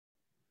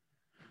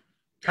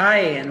Hi,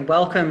 and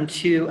welcome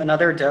to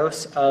another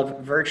dose of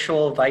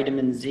virtual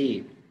vitamin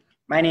Z.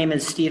 My name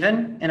is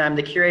Stephen, and I'm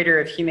the curator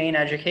of Humane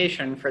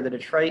Education for the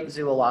Detroit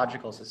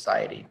Zoological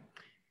Society.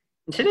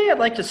 And today I'd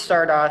like to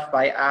start off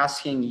by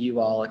asking you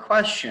all a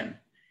question. And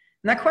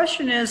that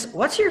question is,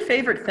 what's your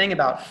favorite thing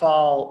about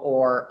fall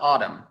or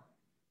autumn?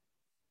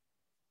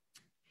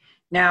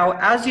 Now,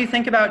 as you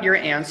think about your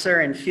answer,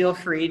 and feel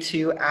free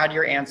to add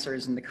your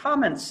answers in the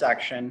comments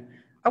section,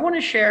 I want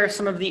to share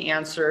some of the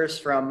answers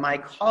from my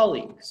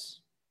colleagues.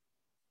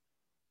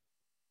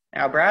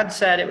 Now, Brad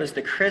said it was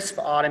the crisp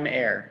autumn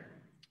air.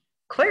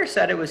 Claire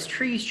said it was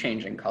trees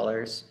changing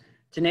colors.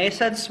 Danae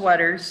said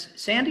sweaters.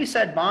 Sandy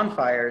said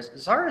bonfires.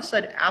 Zara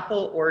said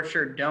apple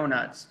orchard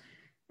donuts.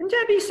 And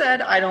Debbie said,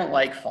 I don't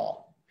like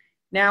fall.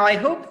 Now, I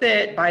hope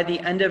that by the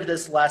end of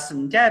this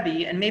lesson,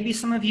 Debbie, and maybe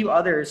some of you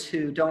others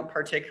who don't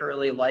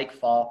particularly like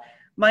fall,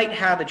 might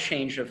have a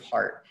change of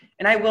heart.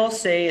 And I will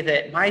say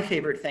that my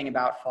favorite thing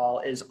about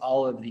fall is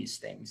all of these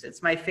things.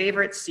 It's my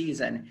favorite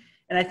season.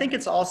 And I think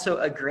it's also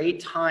a great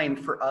time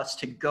for us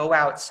to go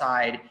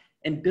outside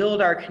and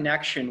build our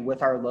connection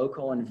with our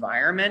local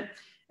environment,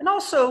 and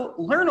also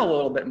learn a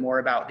little bit more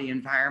about the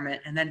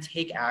environment and then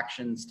take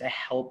actions to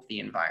help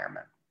the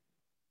environment.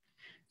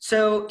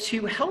 So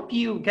to help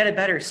you get a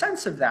better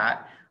sense of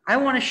that, I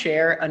want to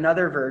share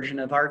another version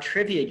of our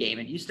trivia game.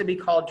 It used to be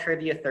called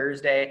Trivia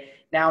Thursday.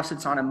 Now, since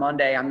it's on a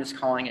Monday, I'm just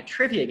calling it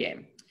Trivia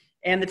Game.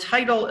 And the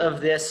title of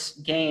this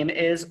game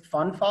is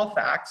Fun Fall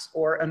Facts,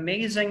 or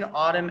Amazing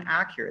Autumn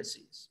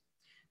Accuracies.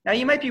 Now,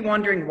 you might be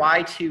wondering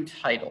why two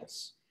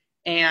titles,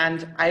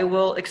 and I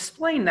will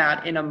explain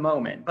that in a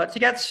moment. But to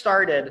get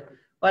started,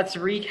 let's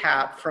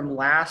recap from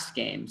last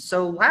game.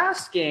 So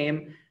last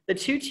game, the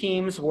two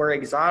teams were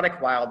exotic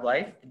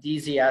wildlife. The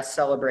DZS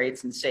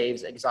celebrates and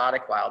saves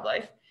exotic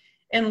wildlife,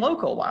 and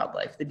local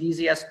wildlife. The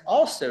DZS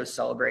also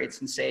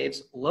celebrates and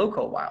saves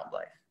local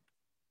wildlife.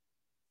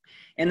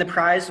 And the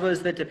prize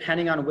was that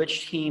depending on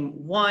which team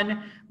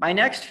won, my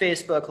next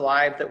Facebook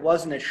Live that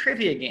wasn't a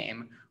trivia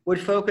game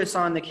would focus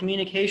on the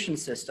communication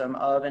system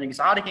of an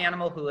exotic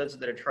animal who lives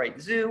at the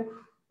Detroit Zoo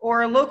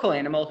or a local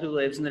animal who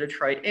lives in the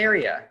Detroit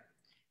area.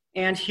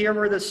 And here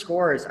were the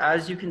scores.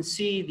 As you can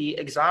see, the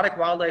exotic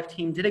wildlife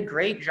team did a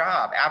great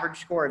job, average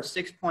score of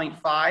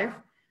 6.5.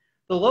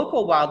 The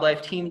local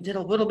wildlife team did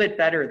a little bit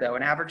better though,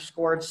 an average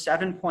score of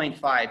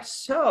 7.5.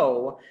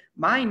 So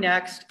my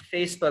next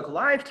Facebook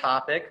Live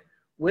topic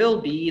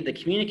will be the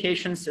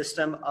communication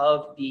system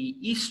of the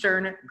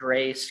eastern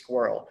gray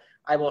squirrel.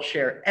 I will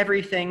share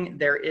everything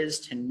there is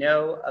to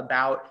know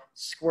about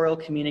squirrel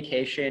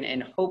communication,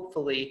 and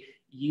hopefully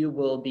you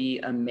will be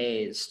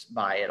amazed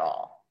by it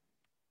all.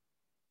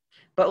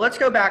 But let's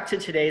go back to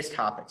today's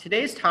topic.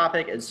 Today's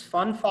topic is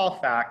Fun Fall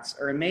Facts,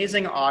 or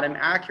Amazing Autumn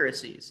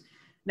Accuracies.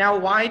 Now,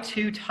 why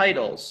two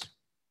titles?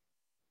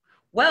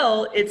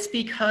 Well, it's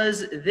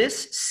because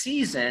this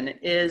season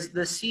is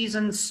the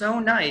season so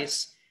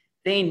nice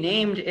they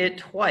named it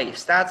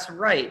twice. That's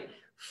right.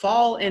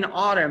 Fall and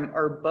autumn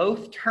are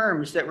both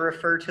terms that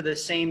refer to the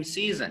same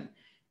season.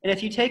 And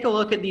if you take a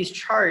look at these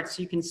charts,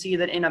 you can see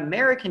that in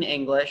American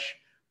English,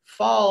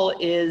 fall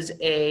is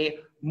a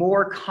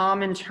more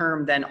common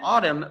term than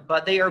autumn,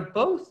 but they are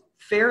both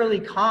fairly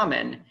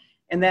common.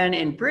 And then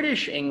in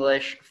British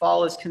English,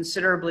 fall is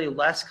considerably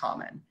less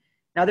common.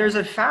 Now, there's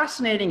a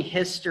fascinating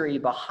history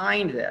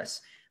behind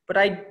this, but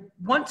I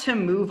want to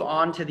move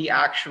on to the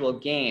actual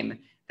game.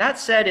 That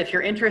said, if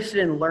you're interested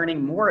in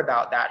learning more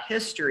about that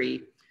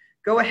history,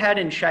 go ahead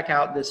and check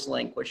out this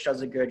link, which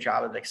does a good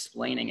job of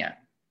explaining it.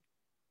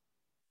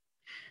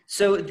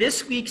 So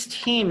this week's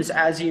teams,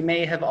 as you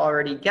may have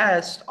already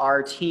guessed,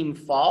 are Team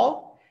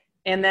Fall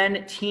and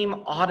then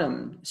Team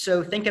Autumn.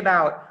 So think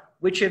about,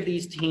 which of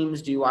these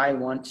teams do I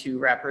want to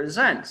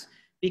represent?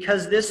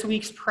 Because this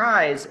week's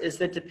prize is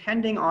that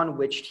depending on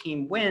which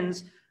team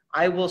wins,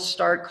 I will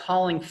start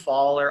calling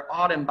fall or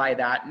autumn by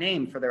that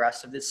name for the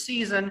rest of this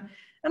season.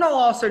 And I'll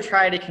also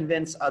try to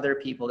convince other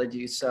people to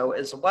do so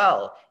as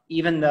well,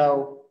 even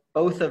though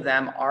both of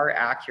them are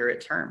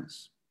accurate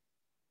terms.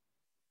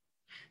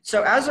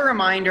 So as a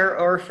reminder,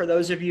 or for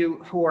those of you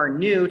who are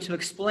new, to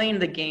explain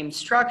the game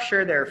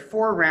structure, there are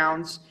 4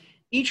 rounds.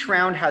 Each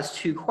round has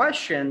 2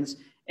 questions.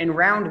 In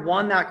round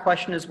 1, that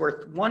question is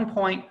worth 1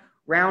 point.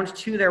 Round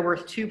 2, they're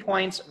worth 2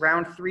 points.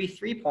 Round 3,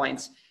 3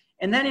 points.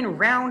 And then in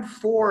round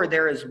 4,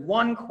 there is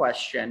 1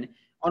 question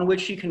on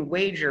which you can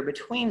wager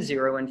between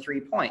 0 and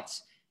 3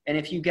 points. And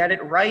if you get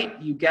it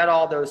right, you get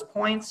all those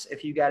points.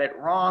 If you get it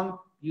wrong,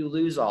 you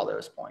lose all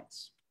those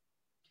points.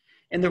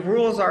 And the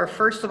rules are,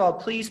 first of all,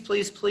 please,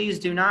 please, please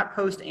do not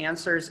post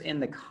answers in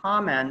the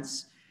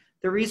comments.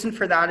 The reason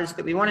for that is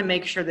that we want to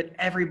make sure that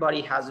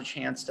everybody has a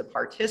chance to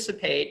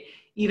participate,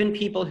 even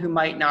people who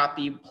might not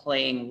be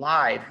playing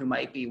live, who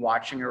might be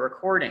watching a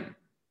recording.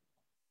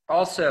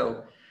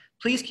 Also,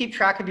 please keep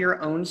track of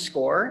your own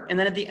score. And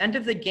then at the end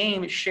of the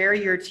game, share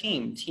your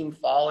team, Team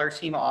Fall or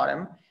Team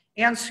Autumn,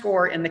 and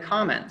score in the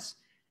comments.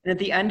 And at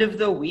the end of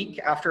the week,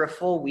 after a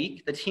full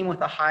week, the team with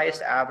the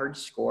highest average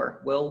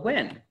score will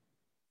win.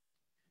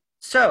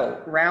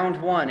 So, round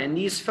one, and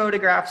these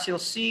photographs you'll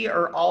see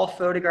are all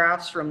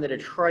photographs from the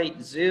Detroit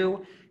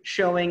Zoo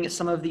showing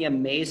some of the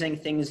amazing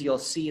things you'll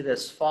see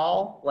this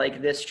fall,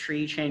 like this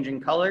tree changing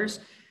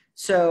colors.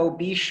 So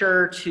be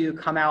sure to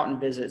come out and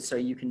visit so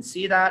you can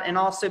see that, and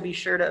also be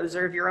sure to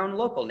observe your own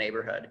local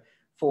neighborhood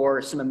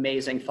for some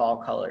amazing fall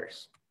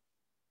colors.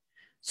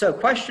 So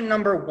question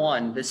number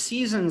one, the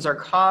seasons are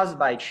caused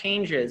by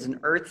changes in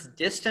Earth's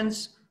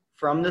distance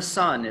from the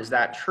sun. Is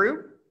that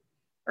true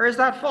or is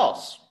that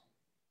false?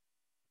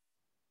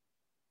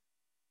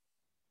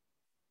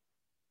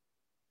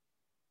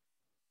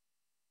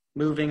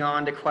 Moving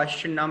on to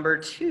question number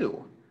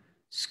two.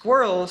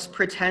 Squirrels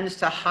pretend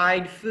to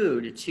hide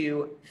food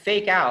to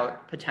fake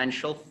out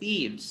potential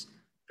thieves.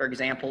 For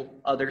example,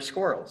 other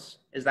squirrels.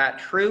 Is that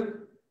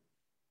true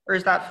or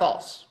is that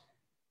false?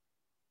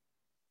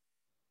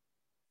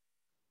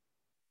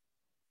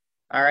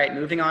 All right,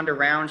 moving on to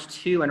round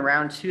two. In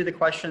round two, the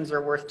questions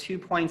are worth 2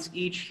 points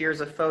each.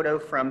 Here's a photo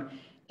from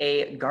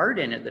a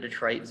garden at the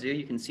Detroit Zoo.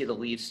 You can see the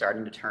leaves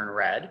starting to turn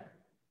red.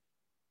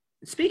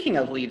 Speaking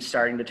of leaves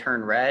starting to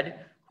turn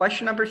red,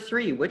 question number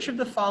three, which of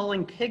the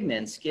following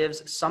pigments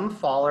gives some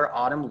fall or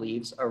autumn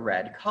leaves a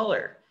red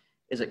color?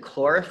 Is it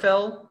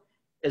chlorophyll?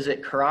 Is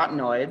it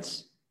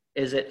carotenoids?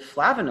 Is it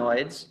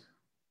flavonoids?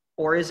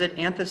 Or is it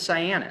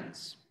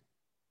anthocyanins?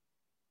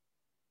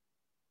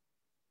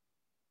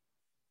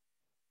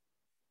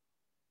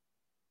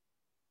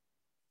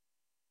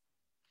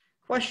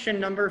 Question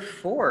number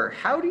four,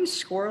 how do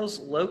squirrels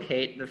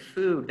locate the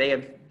food they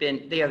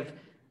have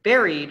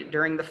buried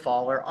during the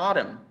fall or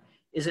autumn?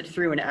 Is it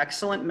through an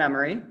excellent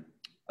memory,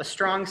 a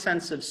strong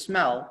sense of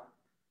smell,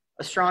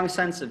 a strong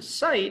sense of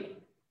sight,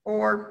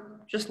 or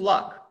just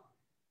luck?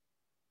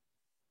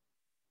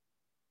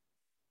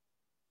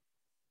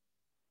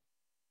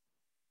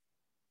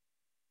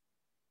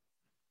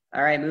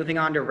 All right, moving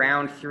on to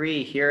round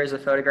three. Here is a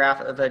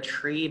photograph of a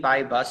tree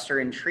by Buster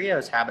and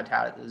Trio's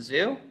habitat at the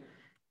zoo.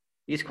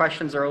 These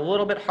questions are a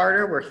little bit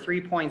harder. We're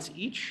 3 points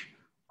each.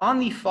 On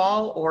the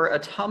fall or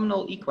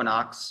autumnal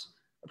equinox,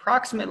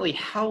 approximately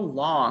how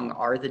long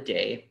are the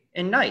day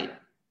and night?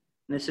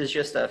 And this is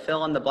just a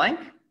fill in the blank,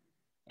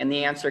 and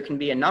the answer can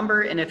be a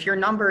number. And if your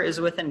number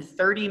is within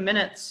 30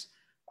 minutes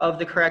of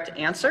the correct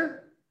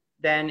answer,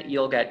 then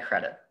you'll get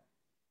credit.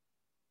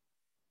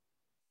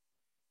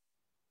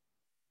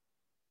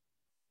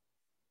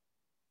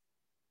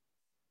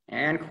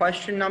 And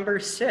question number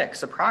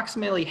six,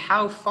 approximately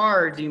how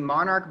far do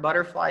monarch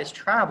butterflies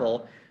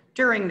travel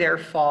during their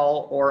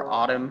fall or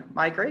autumn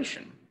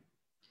migration?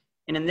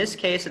 And in this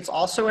case, it's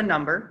also a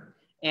number.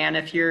 And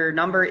if your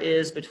number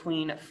is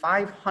between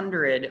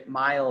 500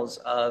 miles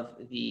of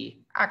the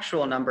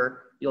actual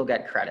number, you'll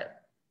get credit.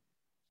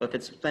 So if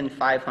it's within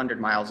 500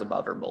 miles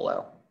above or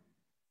below.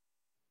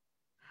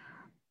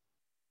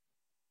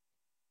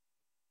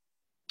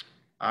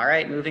 All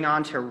right, moving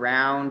on to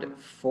round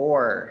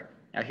four.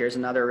 Now here's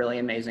another really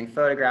amazing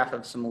photograph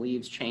of some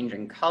leaves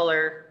changing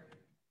color.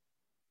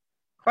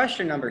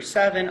 Question number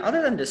seven,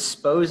 other than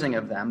disposing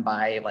of them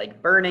by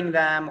like burning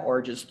them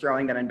or just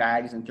throwing them in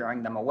bags and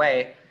throwing them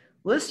away,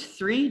 list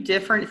 3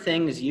 different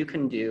things you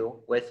can do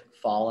with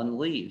fallen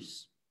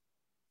leaves.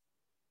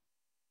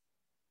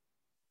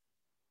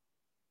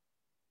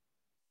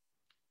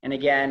 And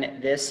again,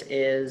 this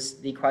is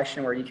the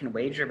question where you can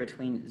wager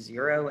between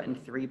 0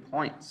 and 3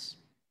 points.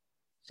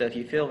 So if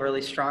you feel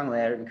really strongly,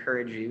 I'd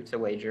encourage you to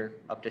wager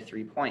up to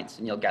 3 points,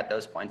 and you'll get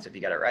those points if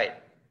you get it right.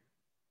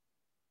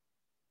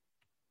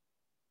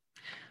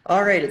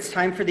 All right, it's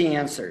time for the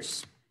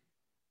answers.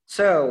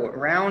 So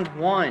round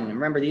one,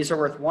 remember these are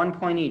worth 1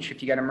 point each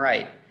if you get them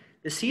right.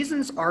 The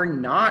seasons are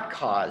not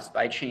caused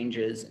by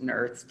changes in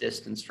Earth's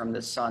distance from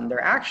the sun.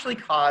 They're actually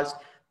caused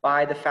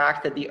by the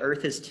fact that the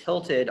Earth is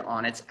tilted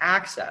on its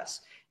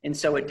axis. And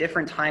so at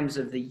different times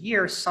of the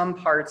year, some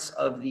parts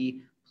of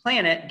the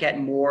planet get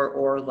more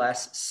or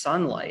less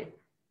sunlight.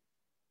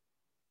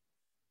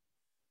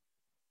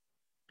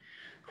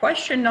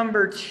 Question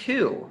number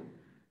 2.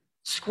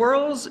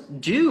 Squirrels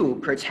do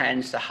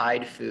pretend to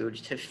hide food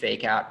to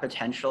fake out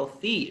potential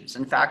thieves.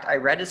 In fact, I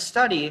read a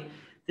study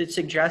that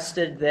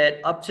suggested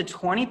that up to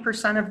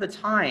 20% of the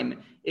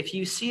time, if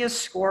you see a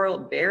squirrel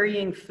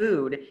burying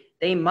food,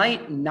 they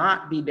might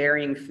not be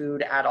burying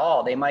food at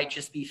all. They might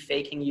just be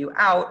faking you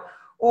out.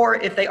 Or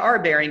if they are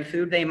burying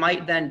food, they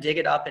might then dig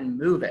it up and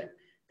move it.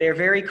 They're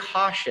very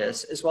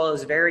cautious as well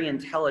as very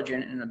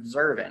intelligent and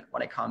observant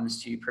when it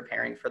comes to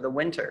preparing for the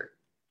winter.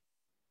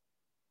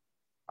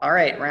 All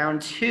right,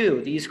 round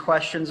 2. These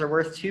questions are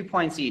worth 2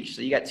 points each,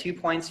 so you get 2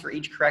 points for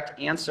each correct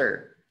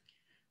answer.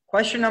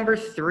 Question number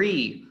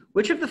 3.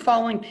 Which of the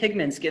following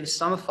pigments gives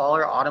some fall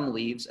or autumn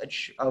leaves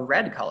a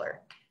red color?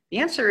 The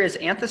answer is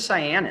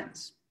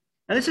anthocyanins.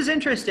 Now this is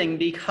interesting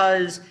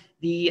because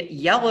the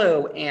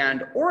yellow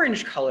and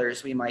orange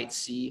colors we might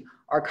see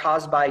are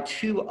caused by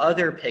 2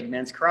 other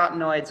pigments,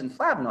 carotenoids and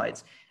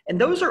flavonoids. And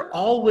those are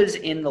always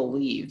in the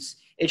leaves.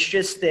 It's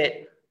just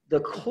that the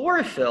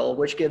chlorophyll,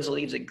 which gives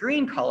leaves a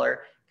green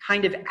color,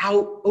 kind of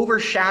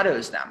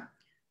overshadows them.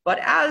 But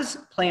as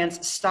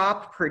plants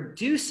stop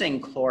producing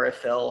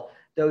chlorophyll,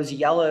 those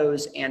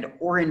yellows and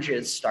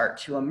oranges start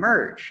to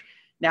emerge.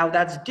 Now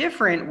that's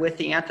different with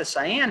the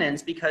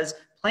anthocyanins because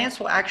plants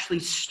will actually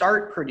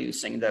start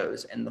producing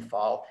those in the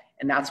fall,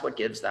 and that's what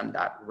gives them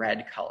that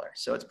red color.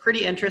 So it's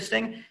pretty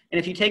interesting. And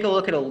if you take a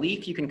look at a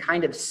leaf, you can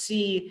kind of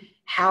see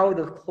how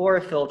the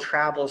chlorophyll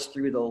travels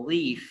through the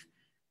leaf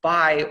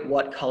by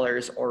what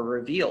colors are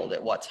revealed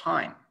at what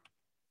time.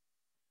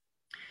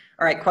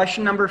 All right,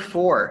 question number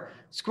 4.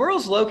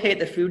 Squirrels locate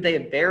the food they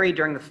have buried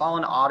during the fall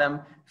and autumn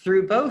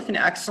through both an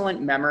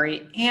excellent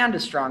memory and a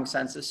strong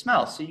sense of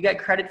smell. So you get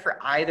credit for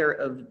either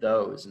of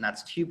those, and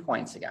that's 2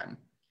 points again.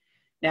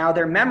 Now,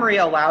 their memory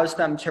allows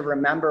them to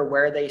remember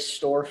where they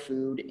store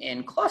food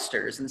in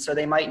clusters. And so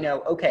they might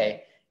know,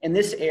 okay, in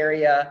this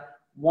area,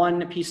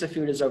 one piece of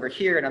food is over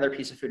here, another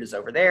piece of food is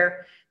over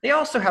there. They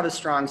also have a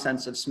strong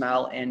sense of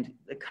smell and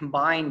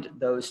combine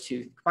those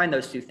two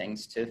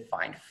things to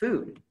find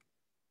food.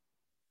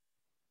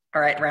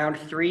 All right, round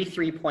 3,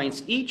 3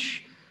 points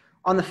each.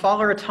 On the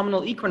fall or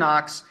autumnal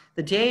equinox,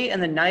 the day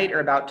and the night are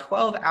about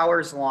 12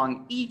 hours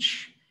long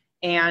each.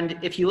 And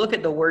if you look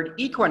at the word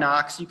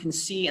equinox, you can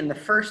see in the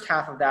first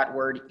half of that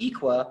word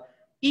equal,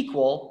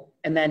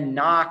 and then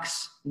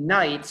nox,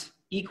 night,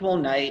 equal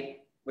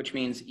night, which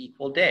means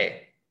equal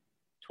day.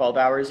 12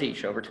 hours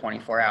each over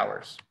 24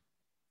 hours.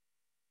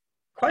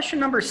 Question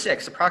number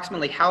 6,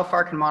 approximately how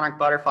far can monarch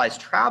butterflies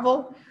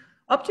travel?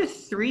 Up to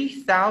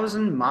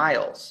 3,000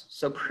 miles,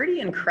 so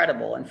pretty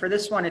incredible. And for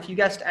this one, if you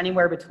guessed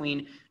anywhere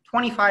between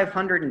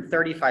 2,500 and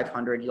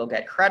 3,500, you'll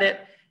get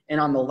credit. And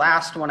on the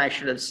last one, I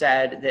should have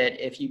said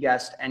that if you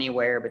guessed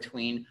anywhere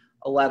between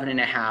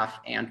 11.5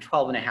 and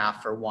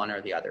 12.5 for one or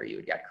the other, you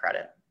would get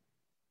credit.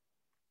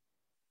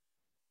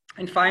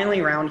 And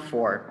finally, round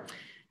 4.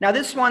 Now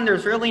this one,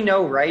 there's really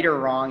no right or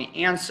wrong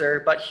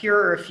answer, but here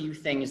are a few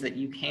things that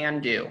you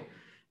can do.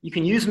 You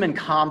can use them in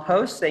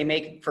compost. They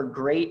make for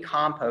great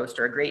compost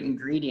or a great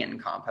ingredient in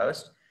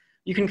compost.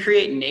 You can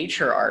create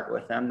nature art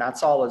with them.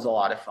 That's always a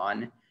lot of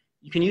fun.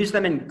 You can use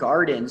them in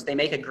gardens. They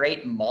make a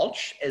great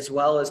mulch as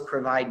well as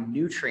provide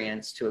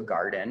nutrients to a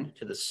garden,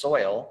 to the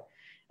soil.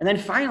 And then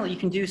finally, you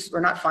can do,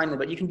 or not finally,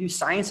 but you can do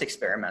science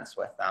experiments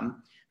with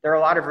them. There are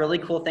a lot of really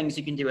cool things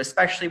you can do,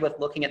 especially with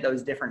looking at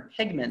those different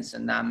pigments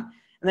in them.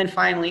 And then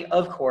finally,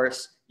 of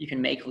course, you can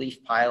make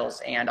leaf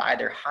piles and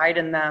either hide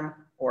in them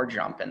or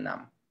jump in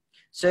them.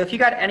 So if you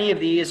got any of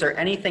these or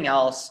anything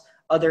else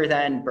other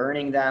than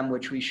burning them,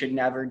 which we should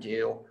never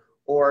do,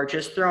 or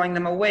just throwing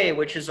them away,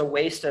 which is a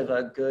waste of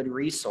a good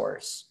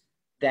resource,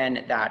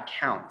 then that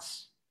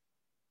counts.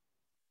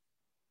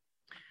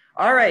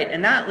 All right,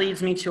 and that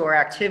leads me to our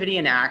activity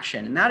in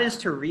action, and that is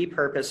to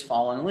repurpose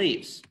fallen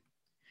leaves.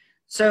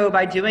 So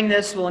by doing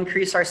this, we'll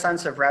increase our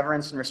sense of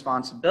reverence and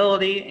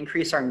responsibility,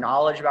 increase our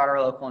knowledge about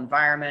our local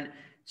environment,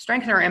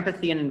 strengthen our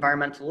empathy and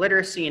environmental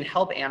literacy, and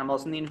help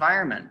animals in the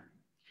environment.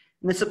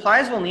 And the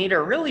supplies we'll need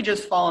are really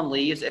just fallen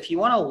leaves. If you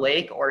want a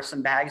rake or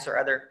some bags or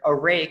a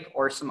rake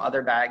or some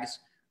other bags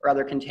or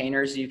other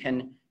containers, you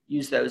can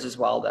use those as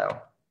well though.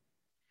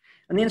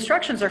 And the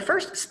instructions are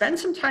first, spend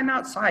some time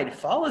outside.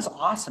 Fall is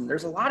awesome.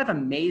 There's a lot of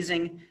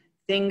amazing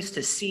things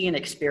to see and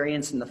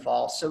experience in the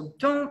fall. So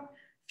don't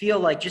feel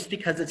like just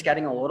because it's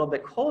getting a little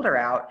bit colder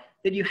out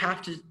that you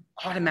have to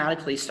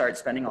automatically start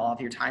spending all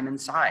of your time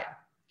inside.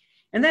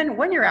 And then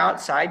when you're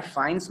outside,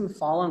 find some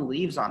fallen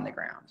leaves on the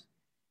ground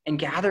and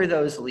gather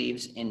those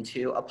leaves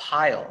into a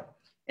pile.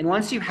 And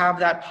once you have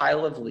that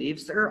pile of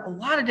leaves, there are a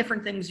lot of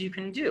different things you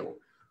can do.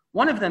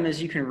 One of them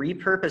is you can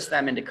repurpose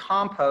them into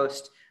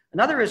compost.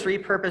 Another is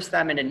repurpose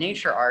them into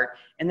nature art.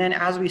 And then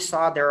as we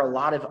saw, there are a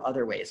lot of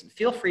other ways. And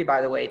feel free,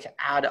 by the way, to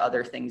add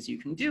other things you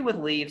can do with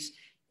leaves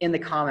in the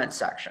comment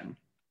section.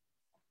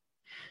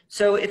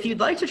 So if you'd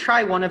like to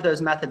try one of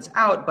those methods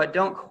out, but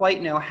don't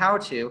quite know how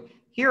to,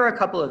 here are a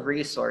couple of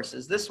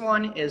resources. This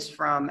one is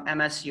from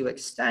MSU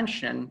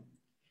Extension,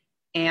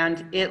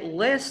 and it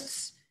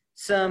lists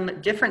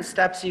some different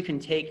steps you can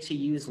take to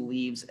use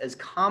leaves as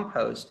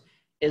compost,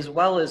 as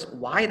well as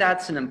why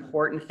that's an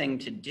important thing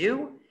to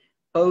do,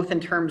 both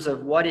in terms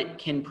of what it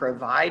can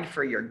provide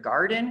for your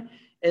garden,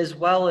 as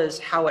well as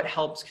how it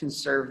helps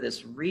conserve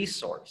this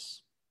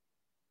resource.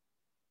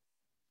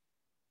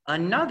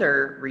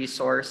 Another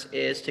resource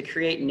is to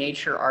create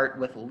nature art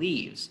with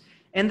leaves.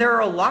 And there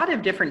are a lot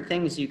of different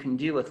things you can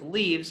do with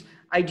leaves.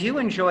 I do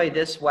enjoy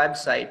this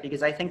website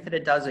because I think that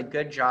it does a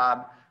good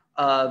job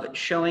of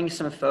showing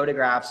some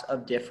photographs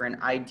of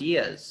different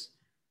ideas.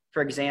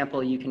 For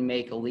example, you can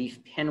make a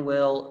leaf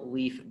pinwheel,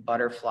 leaf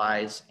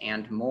butterflies,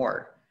 and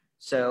more.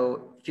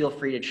 So feel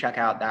free to check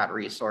out that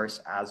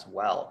resource as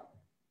well.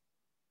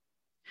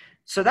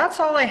 So that's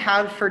all I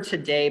have for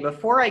today.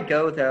 Before I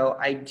go though,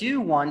 I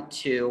do want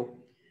to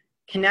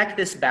connect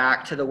this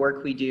back to the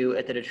work we do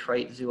at the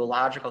Detroit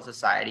Zoological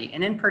Society,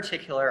 and in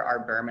particular, our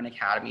Berman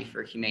Academy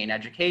for Humane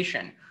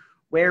Education,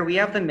 where we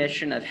have the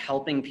mission of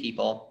helping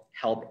people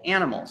help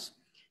animals.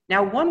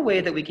 Now, one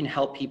way that we can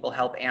help people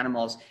help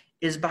animals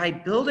is by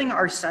building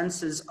our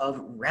senses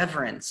of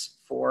reverence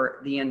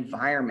for the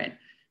environment.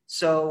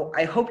 So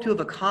I hope to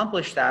have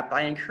accomplished that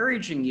by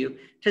encouraging you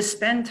to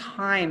spend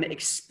time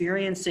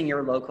experiencing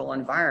your local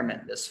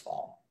environment this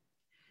fall.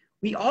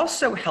 We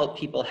also help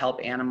people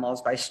help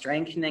animals by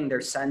strengthening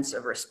their sense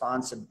of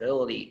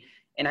responsibility.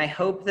 And I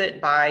hope that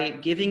by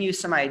giving you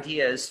some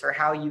ideas for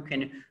how you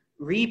can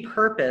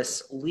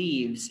repurpose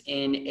leaves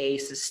in a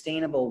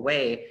sustainable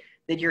way,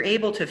 that you're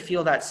able to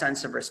feel that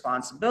sense of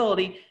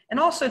responsibility and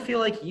also feel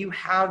like you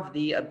have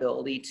the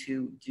ability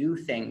to do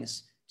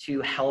things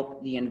to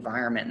help the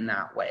environment in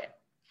that way.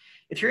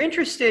 If you're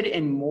interested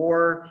in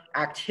more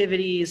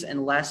activities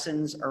and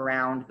lessons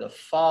around the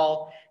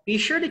fall, be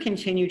sure to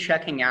continue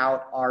checking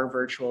out our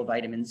virtual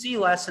vitamin Z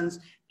lessons,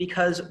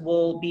 because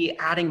we'll be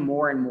adding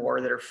more and more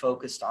that are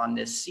focused on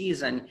this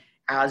season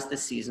as the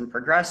season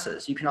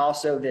progresses. You can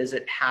also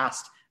visit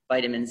past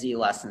vitamin Z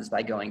lessons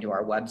by going to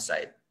our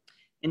website.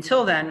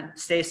 Until then,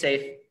 stay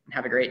safe and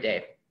have a great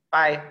day.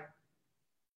 Bye.